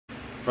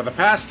For the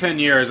past 10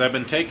 years, I've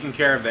been taking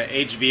care of the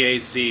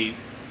HVAC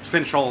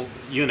Central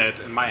unit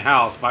in my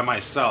house by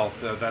myself,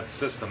 that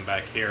system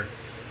back here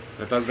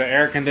that does the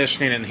air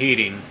conditioning and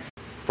heating.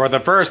 For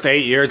the first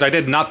 8 years, I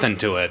did nothing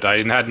to it.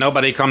 I had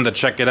nobody come to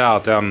check it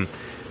out.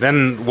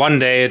 Then one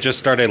day, it just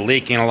started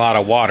leaking a lot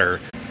of water.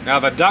 Now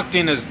the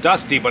ducting is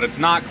dusty, but it's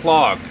not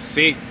clogged.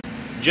 See?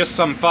 Just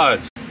some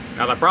fuzz.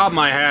 Now the problem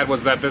I had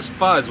was that this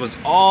fuzz was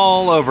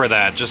all over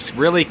that, just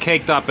really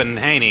caked up and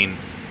hanging.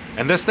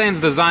 And this thing's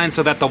designed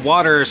so that the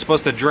water is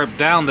supposed to drip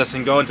down this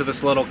and go into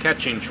this little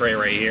catching tray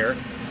right here,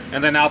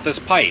 and then out this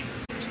pipe.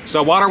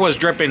 So water was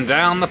dripping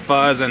down the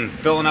fuzz and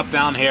filling up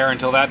down here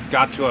until that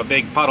got to a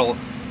big puddle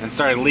and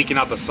started leaking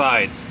out the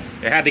sides.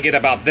 It had to get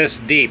about this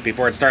deep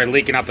before it started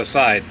leaking out the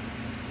side.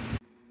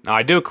 Now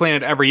I do clean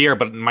it every year,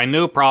 but my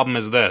new problem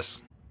is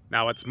this.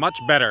 Now it's much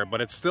better,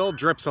 but it still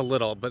drips a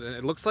little, but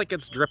it looks like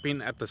it's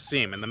dripping at the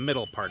seam in the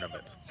middle part of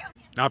it.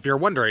 Now if you're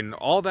wondering,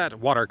 all that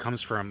water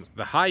comes from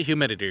the high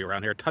humidity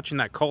around here touching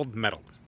that cold metal.